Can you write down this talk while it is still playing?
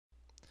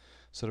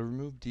So to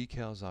remove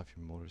decals off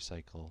your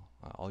motorcycle,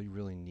 all you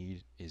really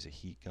need is a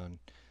heat gun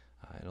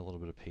and a little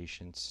bit of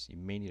patience. You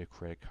may need a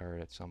credit card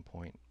at some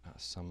point,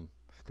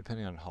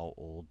 depending on how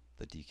old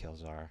the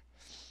decals are.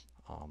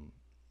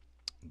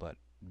 But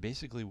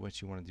basically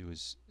what you want to do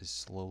is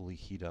slowly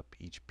heat up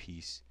each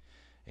piece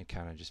and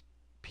kind of just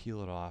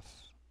peel it off,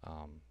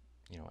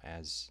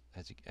 as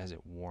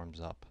it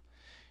warms up.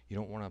 You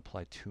don't want to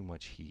apply too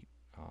much heat,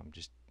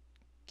 just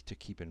to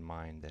keep in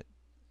mind that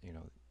you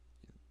know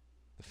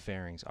the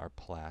fairings are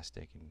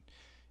plastic and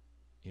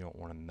you don't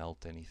want to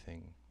melt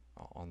anything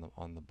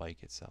on the bike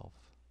itself.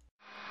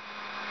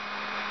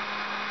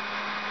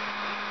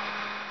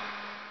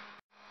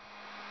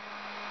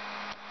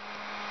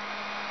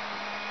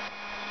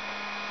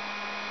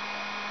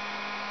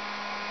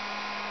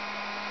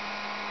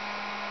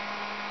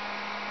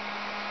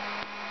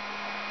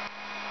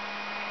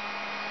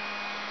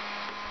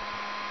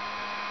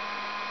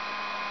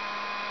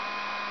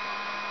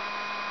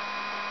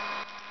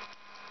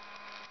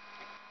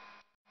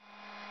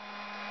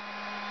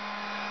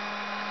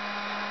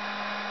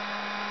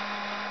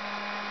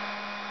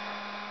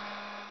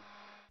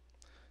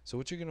 So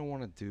what you're going to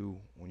want to do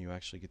when you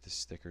actually get the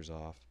stickers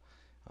off,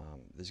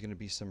 there's going to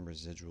be some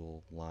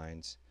residual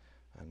lines,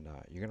 and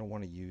you're going to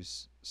want to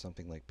use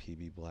something like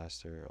PB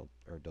Blaster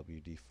or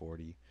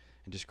WD-40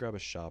 and just grab a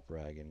shop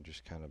rag and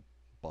just kind of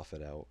buff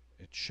it out.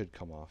 It should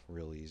come off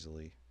real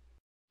easily.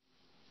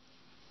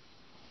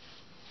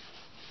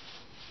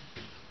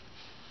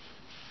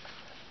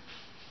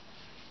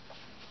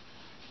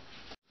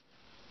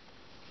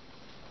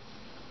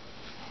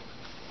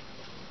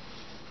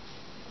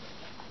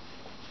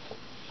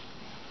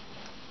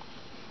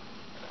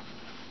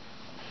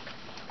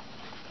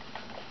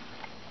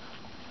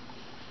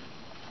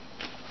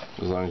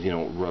 As long as you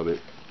don't rub it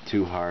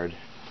too hard,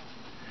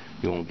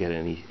 you won't get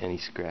any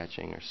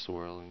scratching or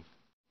swirling.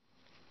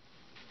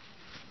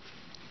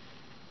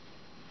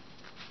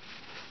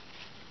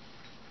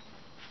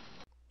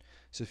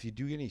 So if you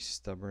do get any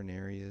stubborn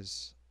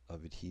areas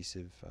of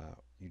adhesive,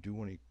 you do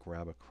want to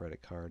grab a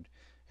credit card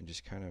and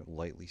just kind of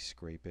lightly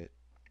scrape it,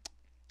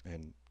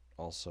 and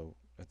also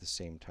at the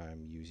same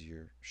time use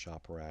your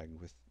shop rag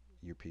with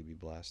your PB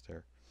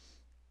Blaster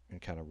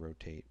and kind of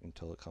rotate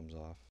until it comes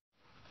off.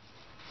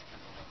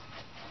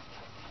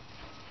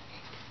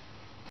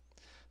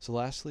 So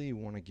lastly, you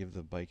want to give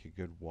the bike a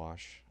good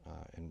wash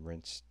and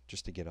rinse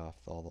just to get off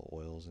all the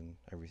oils and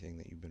everything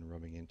that you've been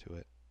rubbing into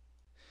it.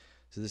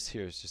 So this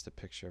here is just a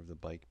picture of the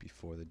bike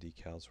before the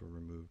decals were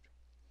removed.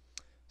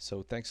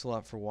 So thanks a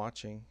lot for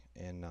watching,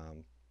 and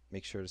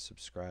make sure to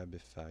subscribe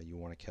if you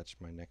want to catch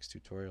my next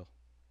tutorial.